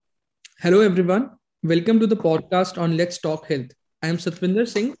Hello, everyone. Welcome to the podcast on Let's Talk Health. I am Satvinder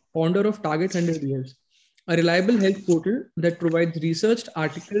Singh, founder of Target 100 Years, a reliable health portal that provides researched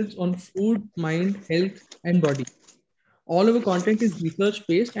articles on food, mind, health, and body. All our content is research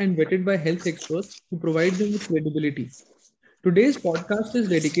based and vetted by health experts who provide them with credibility. Today's podcast is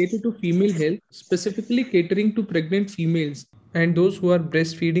dedicated to female health, specifically catering to pregnant females and those who are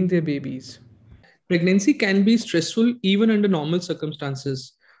breastfeeding their babies. Pregnancy can be stressful even under normal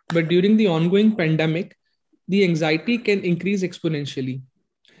circumstances, but during the ongoing pandemic, the anxiety can increase exponentially.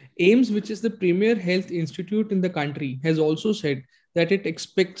 AIMS, which is the premier health institute in the country, has also said that it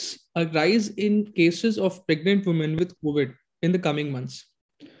expects a rise in cases of pregnant women with COVID in the coming months.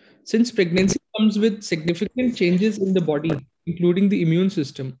 Since pregnancy comes with significant changes in the body, including the immune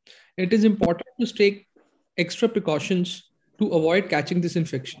system, it is important to take extra precautions to avoid catching this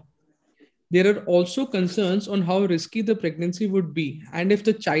infection. There are also concerns on how risky the pregnancy would be and if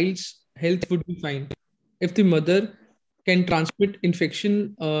the child's health would be fine, if the mother can transmit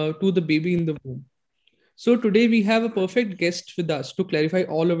infection to the baby in the womb. So, today we have a perfect guest with us to clarify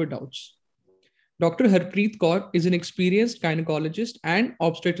all our doubts. Dr. Harpreet Kaur is an experienced gynecologist and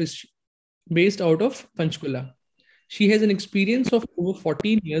obstetrician based out of Panchkula. She has an experience of over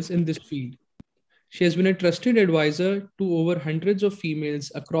 14 years in this field. She has been a trusted advisor to over hundreds of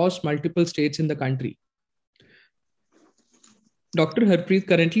females across multiple states in the country. Dr. Harpreet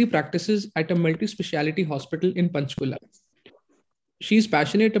currently practices at a multi speciality hospital in Panchkula. She is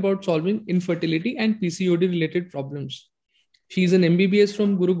passionate about solving infertility and PCOD related problems. She is an MBBS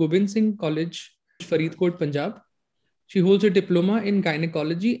from Guru Gobind Singh College, Faridkot, Punjab. She holds a diploma in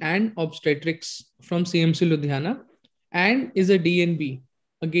gynecology and obstetrics from CMC Ludhiana and is a DNB,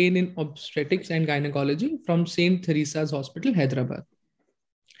 again in obstetrics and gynecology from St. Theresa's Hospital, Hyderabad.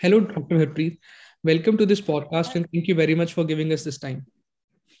 Hello, Dr. Harpreet. Welcome to this podcast and thank you very much for giving us this time.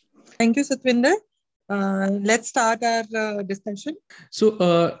 Thank you, Satvinder. Let's start our discussion.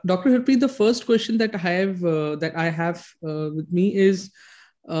 So, Dr. Harpreet, the first question that I have with me is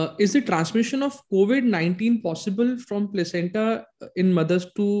the transmission of COVID-19 possible from placenta in mothers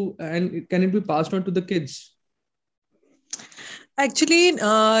to, and can it be passed on to the kids? Actually,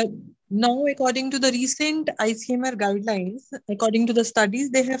 now according to the recent ICMR guidelines, according to the studies,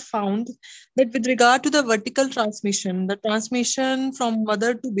 they have found that with regard to the vertical transmission, the transmission from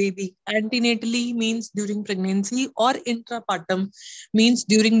mother to baby, antenatally means during pregnancy or intrapartum means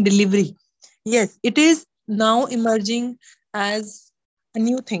during delivery. Yes, it is now emerging as a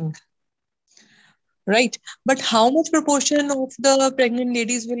new thing. Right. But how much proportion of the pregnant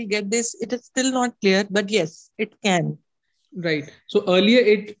ladies will get this? It is still not clear, but yes, it can. Right. So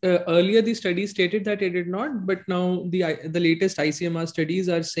earlier the study stated that it did not, but now the latest ICMR studies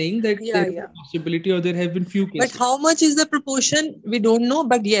are saying that there is a possibility or there have been few cases. But how much is the proportion? We don't know.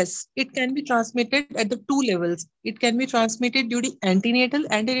 But yes, it can be transmitted at the two levels. It can be transmitted during antenatal.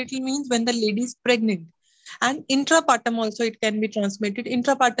 Antenatal means when the lady is pregnant. And intrapartum also it can be transmitted.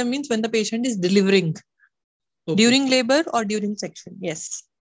 Intrapartum means when the patient is delivering. Okay. During labor or during section. Yes.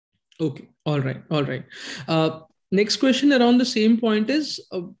 Okay. All right. All right. Next question around the same point is,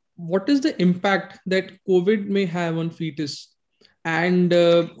 what is the impact that COVID may have on fetus? And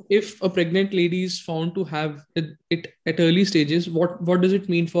if a pregnant lady is found to have it at early stages, what does it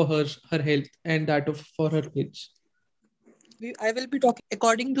mean for her health and that of for her kids? I will be talking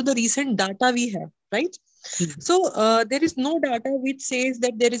according to the recent data we have, right? So there is no data which says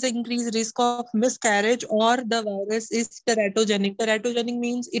that there is an increased risk of miscarriage or the virus is teratogenic. Teratogenic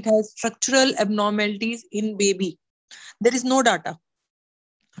means it has structural abnormalities in baby. There is no data.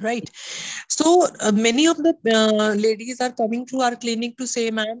 Right. So many of the ladies are coming to our clinic to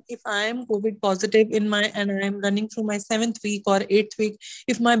say, ma'am, if I am COVID positive and I am running through my 7th week or 8th week,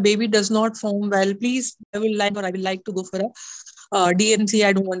 if my baby does not form well, please, I will like to go for a DNC.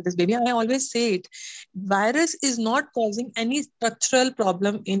 I don't want this baby. I always say it. Virus is not causing any structural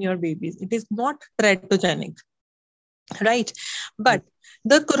problem in your babies. It is not teratogenic. Right. But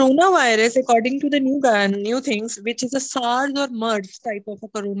the coronavirus, according to the new things, which is a SARS or MERS type of a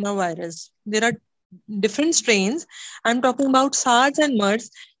coronavirus, there are different strains. I'm talking about SARS and MERS.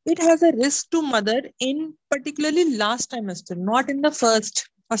 It has a risk to mother in particularly last trimester, not in the first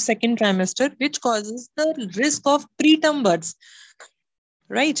or second trimester, which causes the risk of preterm births.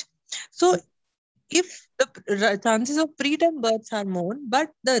 Right. So if the chances of preterm births are more,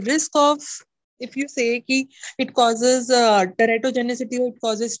 but the risk of, if you say ki it causes teratogenicity or it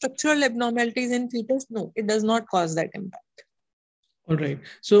causes structural abnormalities in fetus, no, it does not cause that impact. All right.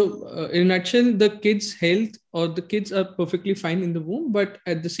 So, in a nutshell, the kids' health or the kids are perfectly fine in the womb, but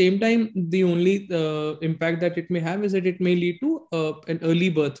at the same time, the only impact that it may have is that it may lead to an early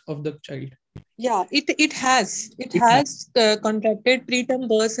birth of the child. Yeah, it It has. has contracted preterm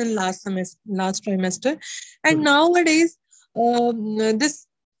births in last trimester, and Okay. nowadays this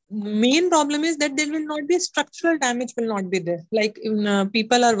main problem is that there will not be structural damage will not be there. Like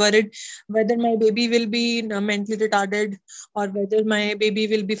people are worried whether my baby will be mentally retarded or whether my baby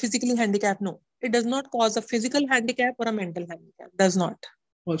will be physically handicapped. No, it does not cause a physical handicap or a mental handicap. Does not.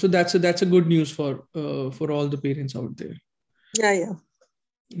 Also, that's a good news for all the parents out there. Yeah, yeah.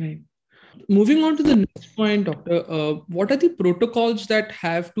 Right. Moving on to the next point, doctor. What are the protocols that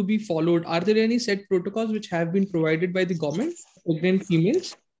have to be followed? Are there any set protocols which have been provided by the government for pregnant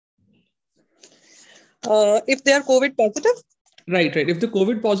females? If they are COVID positive. Right, right. If the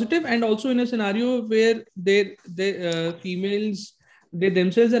COVID positive, and also in a scenario where they females, they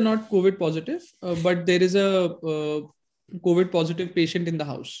themselves are not COVID positive, but there is a COVID positive patient in the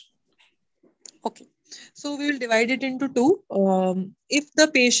house. Okay. So we will divide it into two. If the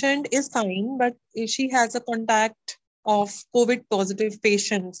patient is fine, but if she has a contact of COVID positive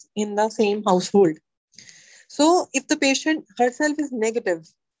patients in the same household. So if the patient herself is negative,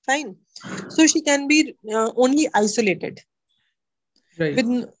 fine. So she can be only isolated Right.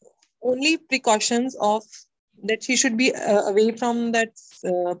 with only precautions of that she should be away from that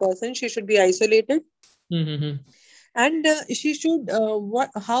person. She should be isolated, Mm-hmm. and she should what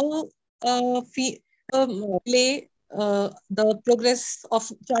how play the progress of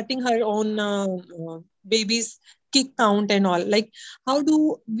charting her own baby's kick count and all. Like, how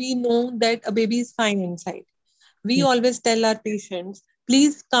do we know that a baby is fine inside? We always tell our patients,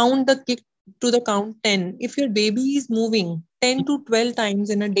 please count the kick to the count 10. If your baby is moving 10 to 12 times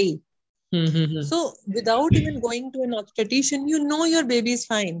in a day, Mm-hmm. so without even going to an obstetrician, you know your baby is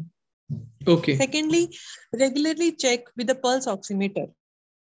fine. Okay. Secondly, regularly check with the pulse oximeter.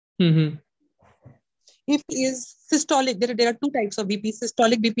 Mm-hmm. If is systolic, there are two types of BP,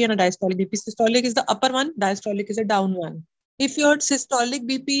 systolic BP and a diastolic BP. Systolic is the upper one, diastolic is a down one. If your systolic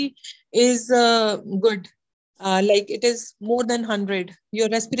BP is good, like it is more than 100, your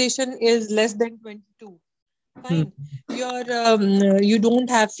respiration is less than 22, fine. You don't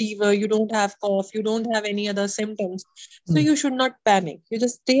have fever, you don't have cough, you don't have any other symptoms. So you should not panic. You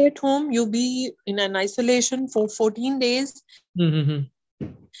just stay at home, you be in an isolation for 14 days, Mm-hmm.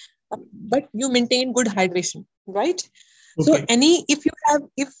 but you maintain good hydration, right? So Okay.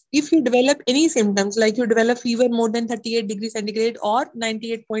 if you develop any symptoms, like you develop fever more than 38 degrees centigrade or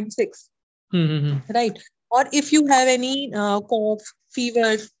 98.6, Mm-hmm. right? Or if you have any cough,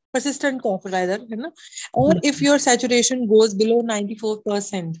 fever, persistent cough rather, you know, or if your saturation goes below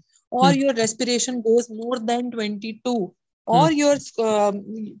 94%, or your respiration goes more than 22, or your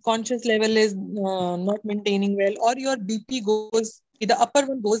conscious level is not maintaining well, or your BP goes, the upper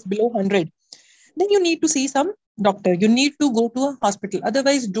one goes below 100, then you need to see some doctor. You need to go to a hospital.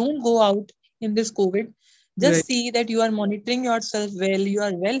 Otherwise, don't go out in this COVID. Right. Just see that you are monitoring yourself well, you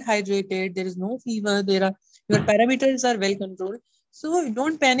are well hydrated, there is no fever, there are your parameters are well controlled. So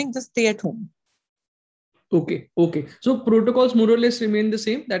don't panic, just stay at home. Okay. Okay. So protocols more or less remain the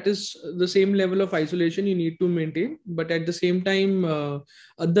same. That is the same level of isolation you need to maintain, but at the same time,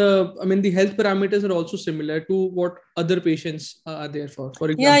 the health parameters are also similar to what other patients are there for.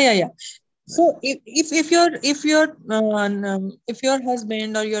 For Yeah, example. yeah, yeah. So if your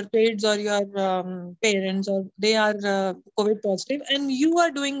husband or your kids or your parents or they are COVID positive and you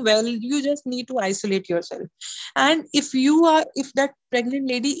are doing well, you just need to isolate yourself. And if that pregnant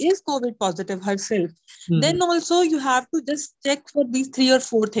lady is COVID positive herself, Mm-hmm. then also you have to just check for these three or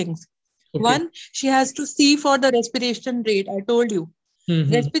four things. Okay. One, she has to see for the respiration rate. I told you,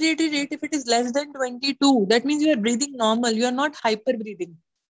 Mm-hmm. respiratory rate, if it is less than 22, that means you are breathing normal. You are not hyper breathing,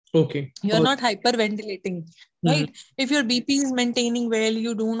 Okay. you're All. not hyperventilating, Mm-hmm. right? If your BP is maintaining well,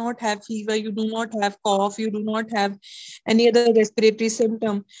 you do not have fever, you do not have cough, you do not have any other respiratory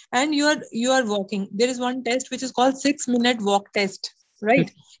symptom, and you are walking. There is one test which is called 6-minute walk test,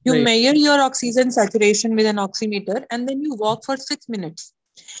 right? You Right. measure your oxygen saturation with an oximeter and then you walk for 6 minutes.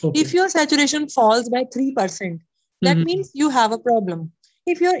 If Okay. your saturation falls by 3%, that Mm-hmm. means you have a problem.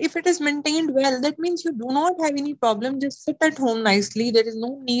 If it is maintained well, that means you do not have any problem. Just sit at home nicely. There is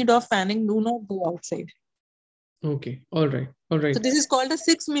no need of fanning. Do not go outside. Okay. All right. All So right. this is called a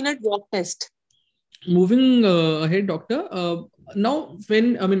 6-minute walk test. Moving ahead, doctor. Now,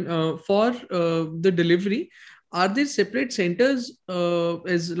 when for the delivery, are there separate centers,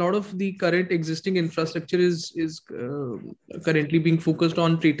 as a lot of the current existing infrastructure is currently being focused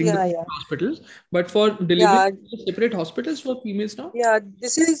on treating the Yeah, yeah, hospitals, but for delivery, yeah, separate hospitals for females now? yeah.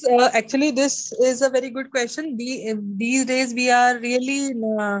 This is actually this is a very good question. These days we are really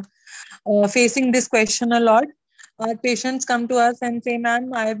facing this question a lot. Our patients come to us and say,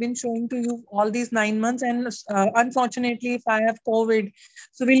 "Ma'am, I have been showing to you all these 9 months, and unfortunately, if I have COVID,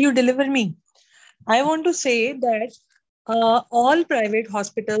 so will you deliver me?" I want to say that all private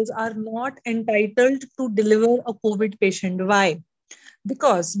hospitals are not entitled to deliver a COVID patient. Why?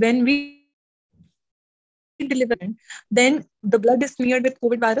 Because when we deliver a COVID patient, then the blood is smeared with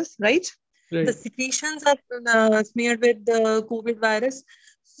COVID virus, right? The Right. secretions are smeared with the COVID virus.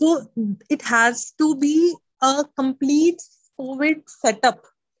 So it has to be a complete COVID setup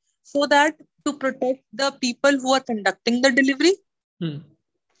so that to protect the people who are conducting the delivery, Hmm.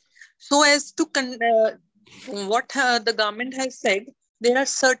 so as to what the government has said, there are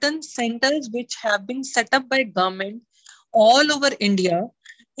certain centers which have been set up by government all over India,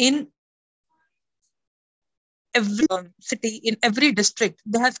 in every city, in every district.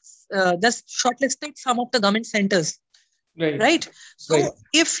 They have just shortlisted some of the government centers, Right. right? Right. So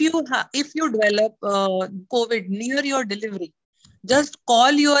if you develop COVID near your delivery, just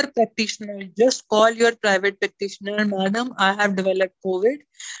call your practitioner, just call your private practitioner, "Madam, I have developed COVID.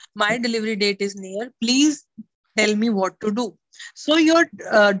 My delivery date is near. Please tell me what to do." So your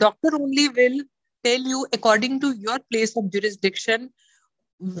doctor only will tell you according to your place of jurisdiction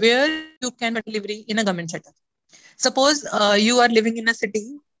where you can delivery in a government setup. Suppose you are living in a city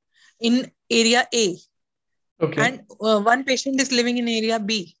in area A, Okay. and one patient is living in area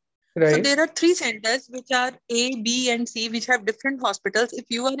B. So Right. there are three centers which are A, B, and C, which have different hospitals. If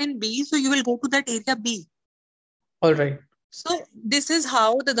you are in B, so you will go to that area B. All right. So this is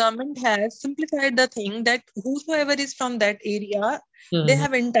how the government has simplified the thing, that whosoever is from that area, they Mhm.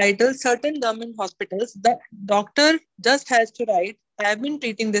 have entitled certain government hospitals. The doctor just has to write, "I have been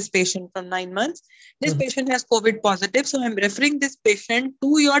treating this patient for 9 months. This Mhm. patient has COVID positive, so I'm referring this patient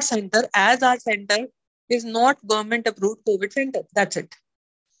to your center, as our center is not government approved COVID center." That's it.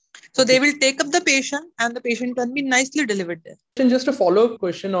 So Okay. they will take up the patient, and the patient can be nicely delivered there. And just a follow-up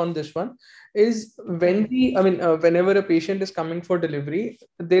question on this one is, when Hmm. the, I mean, whenever a patient is coming for delivery,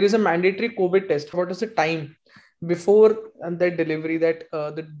 there is a mandatory COVID test. What is the time before that delivery that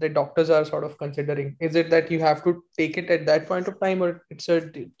the doctors are sort of considering? Is it that you have to take it at that point of time, or it's a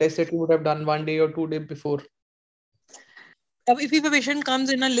test that you would have done 1 day or 2 days before? If a patient comes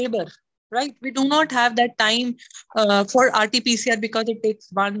in a labor, right, we do not have that time for RT-PCR because it takes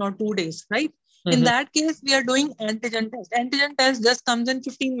 1 or 2 days, right? In Mm-hmm. that case, we are doing antigen test. Antigen test just comes in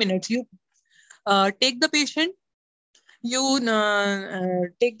 15 minutes. You take the patient, you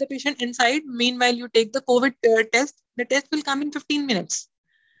take the patient inside. Meanwhile, you take the COVID test. The test will come in 15 minutes.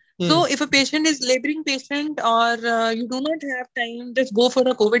 So if a patient is laboring patient, or you do not have time, just go for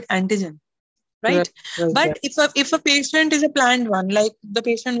a COVID antigen. Right. Right. Right. But Right. if a patient is a planned one, like the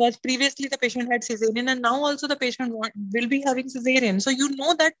patient was previously, the patient had cesarean, and now also the patient will be having cesarean, so you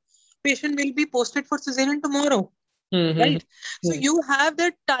know that patient will be posted for cesarean tomorrow, Mm-hmm. right? So you have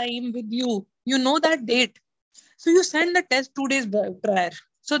that time with you, you know that date, so you send the test 2 days prior,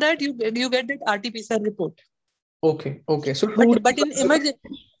 so that you get that RT-PCR report. Okay. Okay. So but 2 days. but in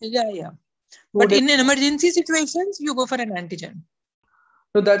emergency, yeah, Two but days. in emergency situations, you go for an antigen.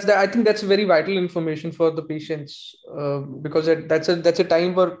 No, that's that. I think that's very vital information for the patients, because that's a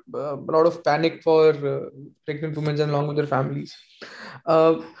time for a lot of panic for pregnant women and along with their families.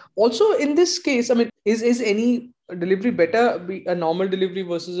 Uh, Also, in this case, I mean, is any delivery better, be a normal delivery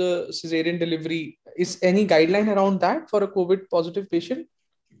versus a cesarean delivery? Is any guideline around that for a COVID positive patient?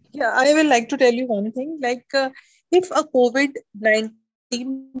 Yeah, I will like to tell you one thing. Like, if a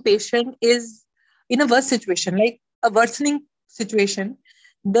COVID-19 patient is in a worse situation, like a worsening situation,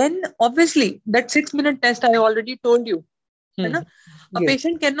 then obviously that 6 minute test I already told you, है Hmm. ना? A Yes.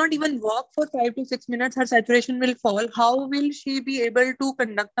 patient cannot even walk for 5 to 6 minutes. Her saturation will fall. How will she be able to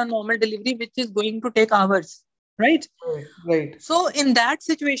conduct a normal delivery, which is going to take hours, right? Right. Right. So in that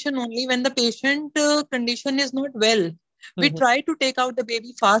situation only, when the patient condition is not well, we Mhm. try to take out the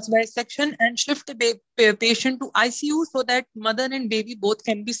baby fast dissection and shift the patient to ICU, so that mother and baby both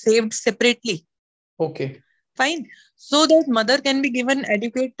can be saved separately. Okay. Fine. So that mother can be given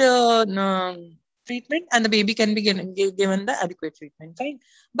adequate treatment, and the baby can be given the adequate treatment. Fine.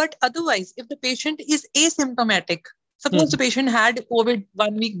 But otherwise, if the patient is asymptomatic, suppose the Mhm. patient had COVID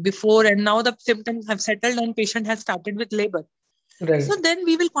 1 week before, and now the symptoms have settled and patient has started with labor. So Right. then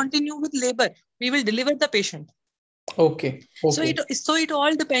we will continue with labor. We will deliver the patient. Okay. So Okay. it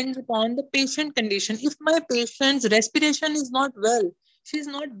all depends upon the patient condition. If my patient's respiration is not well, she is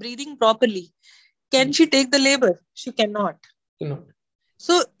not breathing properly, can she take the labor? She cannot. You know.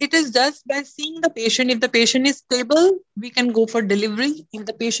 So it is just by seeing the patient. If the patient is stable, we can go for delivery. If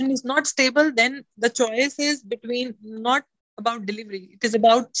the patient is not stable, then the choice is between not about delivery. It is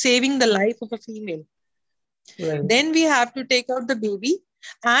about saving the life of a female. Right. Then we have to take out the baby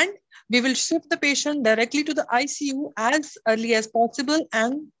and we will shift the patient directly to the ICU as early as possible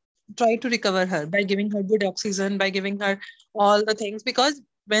and try to recover her by giving her good oxygen, by giving her all the things. Because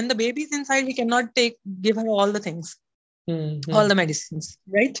when the baby is inside, we cannot give her all the things, all Mm-hmm. the medicines,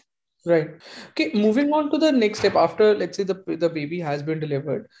 right? Right. Okay. Moving on to the next step after, let's say, the baby has been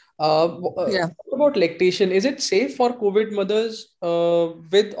delivered. Yeah. What about lactation? Is it safe for COVID mothers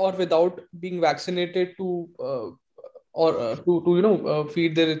with or without being vaccinated to or to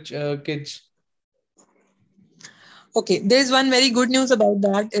feed their kids? Okay. There's one very good news about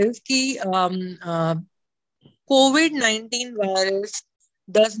that is ki COVID-19 virus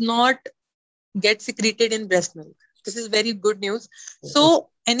does not get secreted in breast milk. This is very good news. So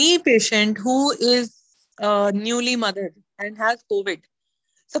any patient who is newly mothered and has COVID,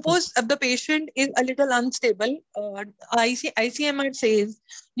 suppose if the patient is a little unstable, ICMR says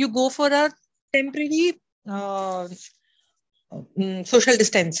you go for a temporary social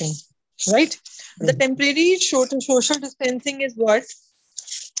distancing, right? The temporary social distancing is what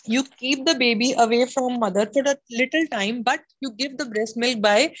you keep the baby away from mother for a little time, but you give the breast milk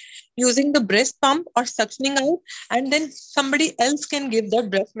by using the breast pump or suctioning out, and then somebody else can give the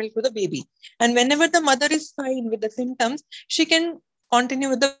breast milk to the baby. And whenever the mother is fine with the symptoms, she can continue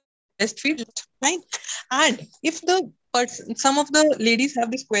with the breastfeed, right? And if the person, some of the ladies have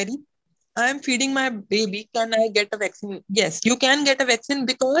this query, I am feeding my baby, can I get a vaccine? Yes, you can get a vaccine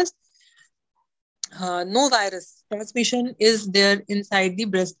because no virus transmission is there inside the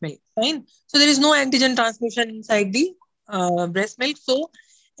breast milk. Fine. So there is no antigen transmission inside the breast milk. So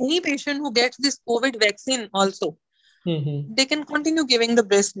any patient who gets this COVID vaccine also, Mm-hmm. they can continue giving the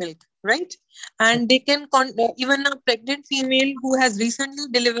breast milk, right? And they can even a pregnant female who has recently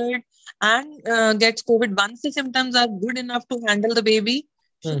delivered and gets COVID, once the symptoms are good enough to handle the baby,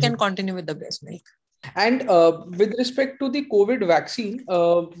 she can Mm-hmm. continue with the breast milk. And with respect to the COVID vaccine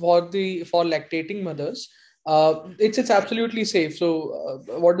for lactating mothers, it's absolutely safe. So,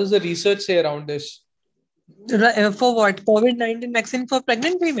 what does the research say around this? For what? COVID-19 vaccine for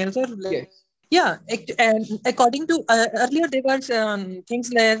pregnant females or Yes. yeah, and according to earlier, there were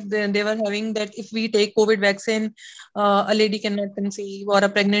things like they were having that if we take COVID vaccine, a lady cannot conceive or a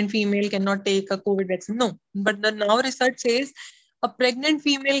pregnant female cannot take a COVID vaccine. No, but the now research says a pregnant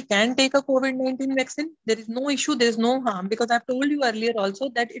female can take a COVID-19 vaccine. There is no issue, there is no harm because I've told you earlier also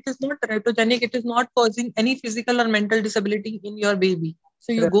that it is not teratogenic, it is not causing any physical or mental disability in your baby.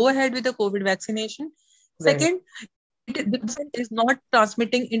 So you Right. go ahead with the COVID vaccination. Right. Second, this is not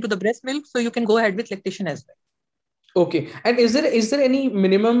transmitting into the breast milk, so you can go ahead with lactation as well. Okay. And is there any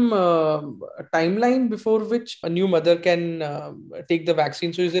minimum timeline before which a new mother can take the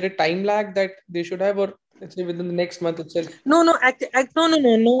vaccine? So, is there a time lag that they should have, or let's say within the next month itself? No,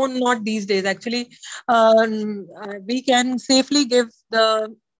 not these days. Actually, we can safely give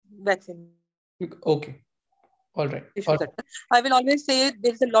the vaccine. Okay. All right. All right. I will always say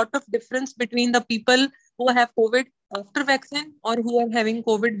there's a lot of difference between the people who have COVID after vaccine or who are having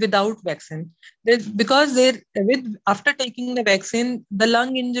COVID without vaccine. Because they're with after taking the vaccine, the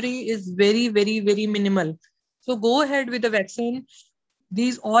lung injury is very, very, very minimal. So go ahead with the vaccine.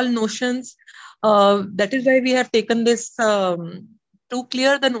 These all notions. That is why we have taken this to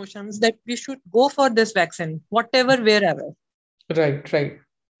clear the notions that we should go for this vaccine, whatever, wherever. Right. Right.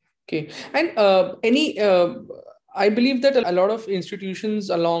 Okay. And I believe that a lot of institutions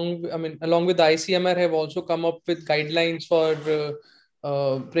along with the ICMR have also come up with guidelines for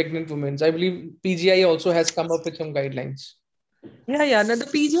pregnant women. I believe PGI also has come up with some guidelines. Yeah. Now the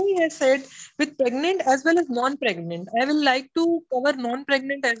PGI has said with pregnant as well as non-pregnant. I will like to cover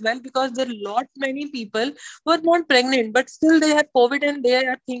non-pregnant as well because there are lot many people who are not pregnant but still they have COVID and they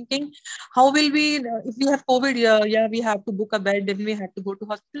are thinking, how will we if we have COVID? Yeah, we have to book a bed, then we have to go to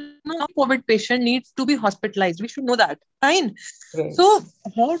hospital. No, COVID patient needs to be hospitalized. We should know that. Fine. Right. So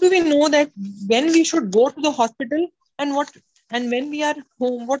how do we know that when we should go to the hospital and what and when we are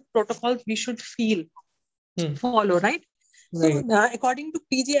home, what protocols we should follow, right? So, Right. according to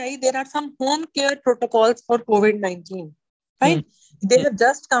PGI, there are some home care protocols for COVID-19. Hmm. Right? They have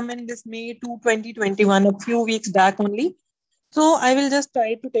just come in this May 2, 2021, a few weeks back only. So, I will just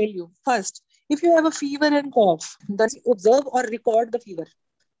try to tell you. First, if you have a fever and cough, then observe or record the fever.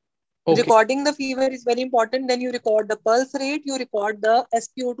 Okay. Recording the fever is very important. Then you record the pulse rate, you record the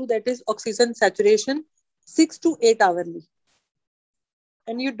SpO2, that is oxygen saturation, 6 to 8 hourly.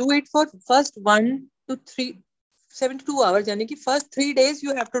 And you do it for first 1 to 3, 72 hours. Yani ki first 3 days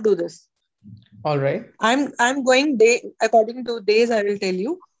you have to do this. All right. I'm going day according to days. I will tell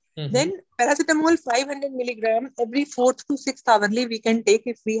you. Mm-hmm. Then paracetamol 500 milligram every 4th to 6th hourly we can take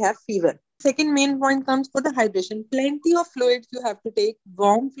if we have fever. Second main point comes for the hydration. Plenty of fluids you have to take.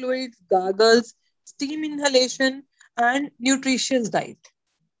 Warm fluids, gargles, steam inhalation, and nutritious diet.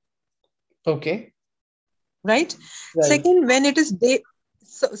 Okay. Right? Right. Second, when it is day,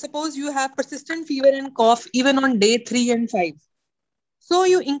 suppose you have persistent fever and cough even on day 3 and 5. So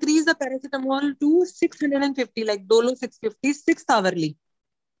you increase the paracetamol to 650, like Dolo 650, 6th hourly.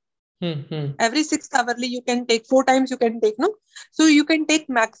 Mm-hmm. Every 6th hourly you can take 4 times you can take, no? So you can take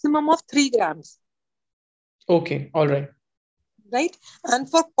maximum of 3 grams. Okay. All right. Right? And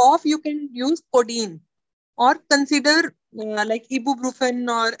for cough, you can use codeine or consider like ibuprofen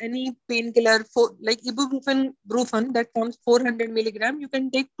or any painkiller for like ibuprofen that comes 400 milligram. You can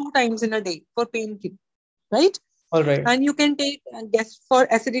take 2 times in a day for painkiller. Right? All right. And you can take, guess for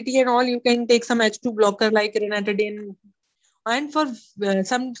acidity and all, you can take some H2 blocker like ranitidine. And for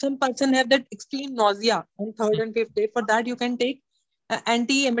some person have that extreme nausea on 3rd and 5th day. For that, you can take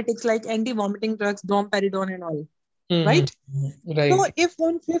anti-emetics like anti-vomiting drugs, domperidone and all. Mm-hmm. Right? Right. So if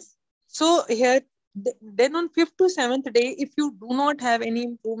on 5th, so here, then on 5th to 7th day, if you do not have any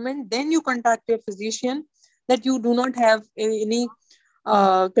improvement, then you contact your physician that you do not have any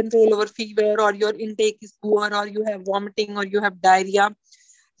control over fever, or your intake is poor, or you have vomiting, or you have diarrhea.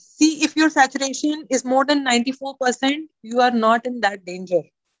 See, if your saturation is more than 94%, you are not in that danger.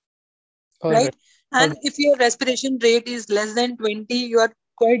 All right? right. And if your respiration rate is less than 20, you are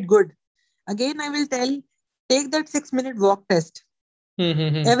quite good. Again, I will tell, take that 6-minute walk test.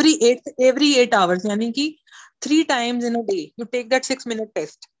 Mm-hmm. Every 8 hours, yani ki 3 times in a day, you take that 6-minute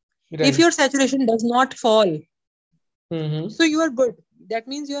test. Right. If your saturation does not fall, Mm-hmm. so you are good. That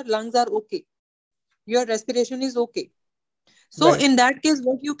means your lungs are okay. Your respiration is okay. So Right. in that case,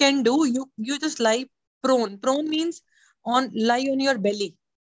 what you can do, you just lie prone. Prone means lie on your belly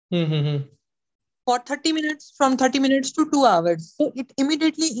Mm-hmm. for 30 minutes, from 30 minutes to 2 hours. So it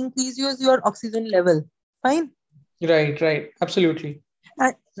immediately increases your oxygen level. Fine. Right. Right. Absolutely.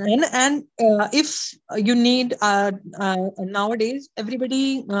 And if you need nowadays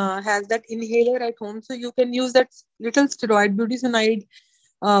everybody has that inhaler at home, so you can use that little steroid budesonide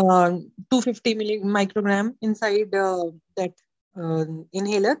 250 microgram inside that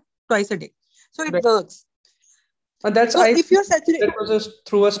inhaler twice a day, so it Right. works. And that's So if you're that saturated, was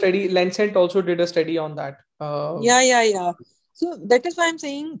through a study. Lancet also did a study on that. yeah. So that is why I'm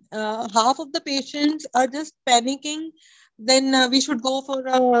saying half of the patients are just panicking. Then we should go for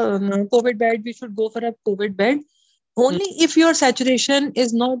a COVID bed. We should go for a COVID bed. Only if your saturation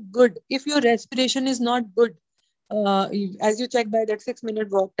is not good, if your respiration is not good, as you check by that 6-minute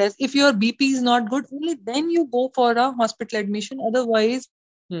walk test, if your BP is not good, only then you go for a hospital admission. Otherwise,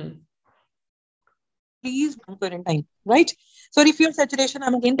 please don't quarantine, right? So if your saturation,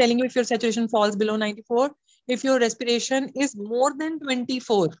 I'm again telling you, if your saturation falls below 94, if your respiration is more than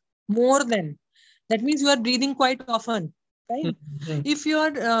 24, more than, that means you are breathing quite often, right? If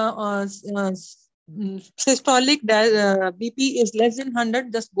your systolic BP is less than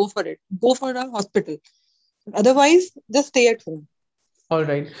 100, just go for it. Go for a hospital. Otherwise, just stay at home. All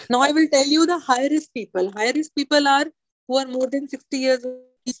right. Now I will tell you the high risk people. High risk people are who are more than 60 years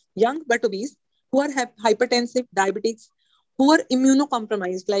old, young but obese, who are hypertensive, diabetics, who are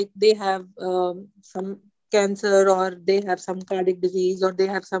immunocompromised, like they have some cancer, or they have some cardiac disease, or they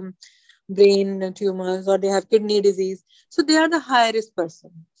have some brain tumors, or they have kidney disease. So they are the high risk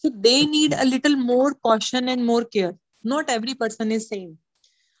person. So they need a little more caution and more care. Not every person is same.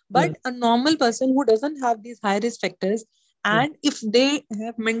 But a normal person who doesn't have these high risk factors, and if they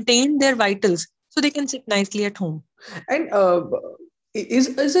have maintained their vitals, so they can sit nicely at home. And is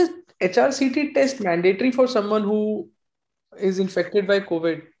a HRCT test mandatory for someone who is infected by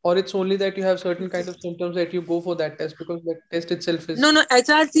COVID, or it's only that you have certain kind of symptoms that you go for that test, because that test itself is No,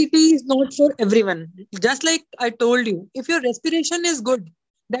 HRCT is not for everyone. Just like I told you, if your respiration is good,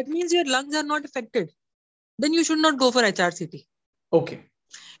 that means your lungs are not affected, then you should not go for HRCT. Okay.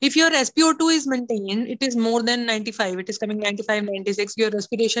 If your SpO2 is maintained, it is more than 95, it is coming 95, 96, your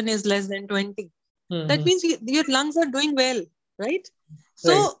respiration is less than 20. That means your lungs are doing well, right?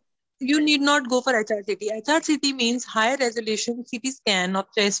 So right. You need not go for HRCT. HRCT means high resolution CT scan of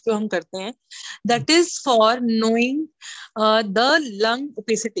chest जो हम करते हैं. That is for knowing the lung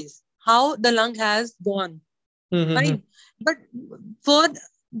opacities, how the lung has gone. Fine. But for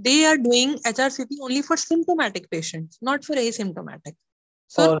they are doing HRCT only for symptomatic patients, not for asymptomatic.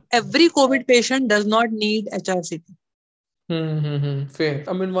 So Or every COVID patient does not need HRCT. fair.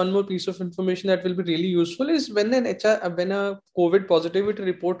 I mean, one more piece of information that will be really useful is when when a COVID positivity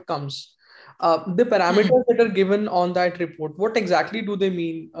report comes, the parameters that are given on that report, what exactly do they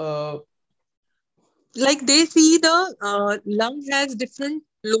mean? Like they see the lung has different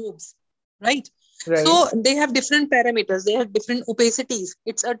lobes, right? Right, So they have different parameters. They have different opacities.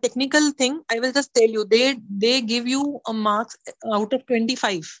 It's a technical thing. I will just tell you. They give you a marks out of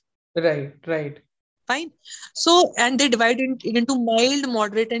 25. right. Fine. So and they divide it into mild,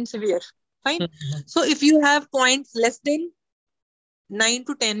 moderate, and severe. Fine. Mhm. So if you have points less than 9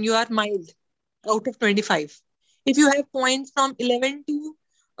 to 10, you are mild out of 25. If you have points from 11 to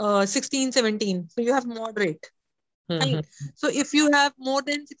 16, 17, so you have moderate. Mhm. Fine. So if you have more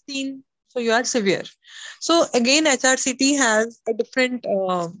than 16, so you are severe. So again, HRCT has a different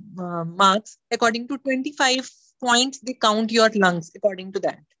marks. According to 25 points, they count your lungs according to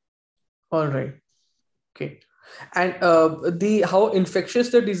that. All right. Okay. And the how infectious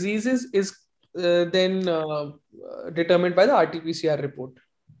the disease is then determined by the RT-PCR report.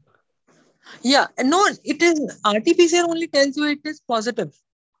 Yeah, no, it is RT-PCR only tells you it is positive.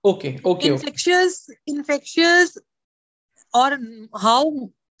 Okay. Infectious, or how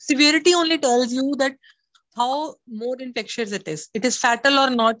severity only tells you that how more infectious it is. It is fatal or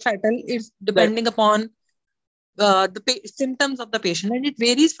not fatal. It's That depending upon symptoms of the patient, and it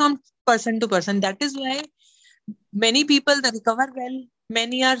varies from person to person. That is why many people they recover well.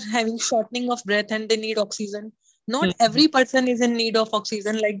 Many are having shortening of breath and they need oxygen. Not Mhm. every person is in need of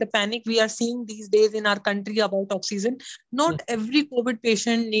oxygen. Like the panic we are seeing these days in our country about oxygen. Not every COVID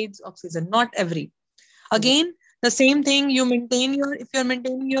patient needs oxygen. Not every. Mhm. Again, the same thing. If you're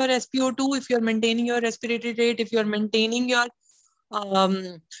maintaining your SpO2, if you're maintaining your respiratory rate, if you're maintaining your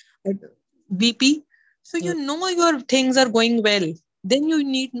um, BP, so you know your things are going well. Then you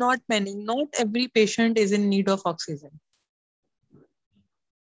need not panic. Not every patient is in need of oxygen,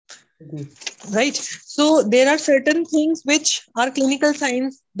 Agree. right? So there are certain things which are clinical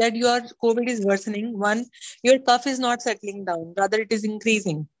signs that your COVID is worsening. One, your cough is not settling down; rather, it is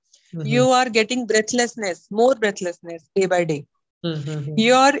increasing. Mhm. You are getting breathlessness, more breathlessness day by day. Mhm.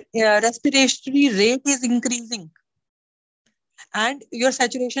 Your respiratory rate is increasing and your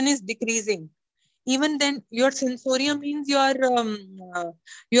saturation is decreasing. Even then, your sensorium means you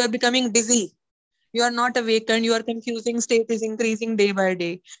are becoming dizzy. You are not awakened. Your confusing state is increasing day by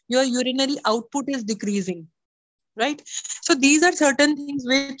day. Your urinary output is decreasing, right? So these are certain things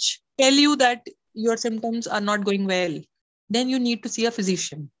which tell you that your symptoms are not going well. Then you need to see a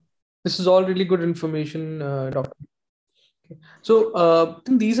physician. This is all really good information, Doctor. So, I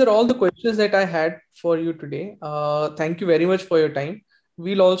think these are all the questions that I had for you today. Thank you very much for your time.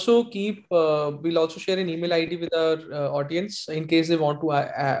 We'll also share an email ID with our audience in case they want to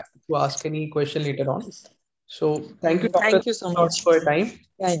ask any question later on. So, thank you, Doctor, Thank you so for much. your time.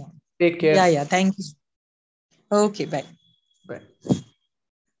 Yeah, yeah, Take yeah, care. yeah. Thank you. Okay, bye. Bye.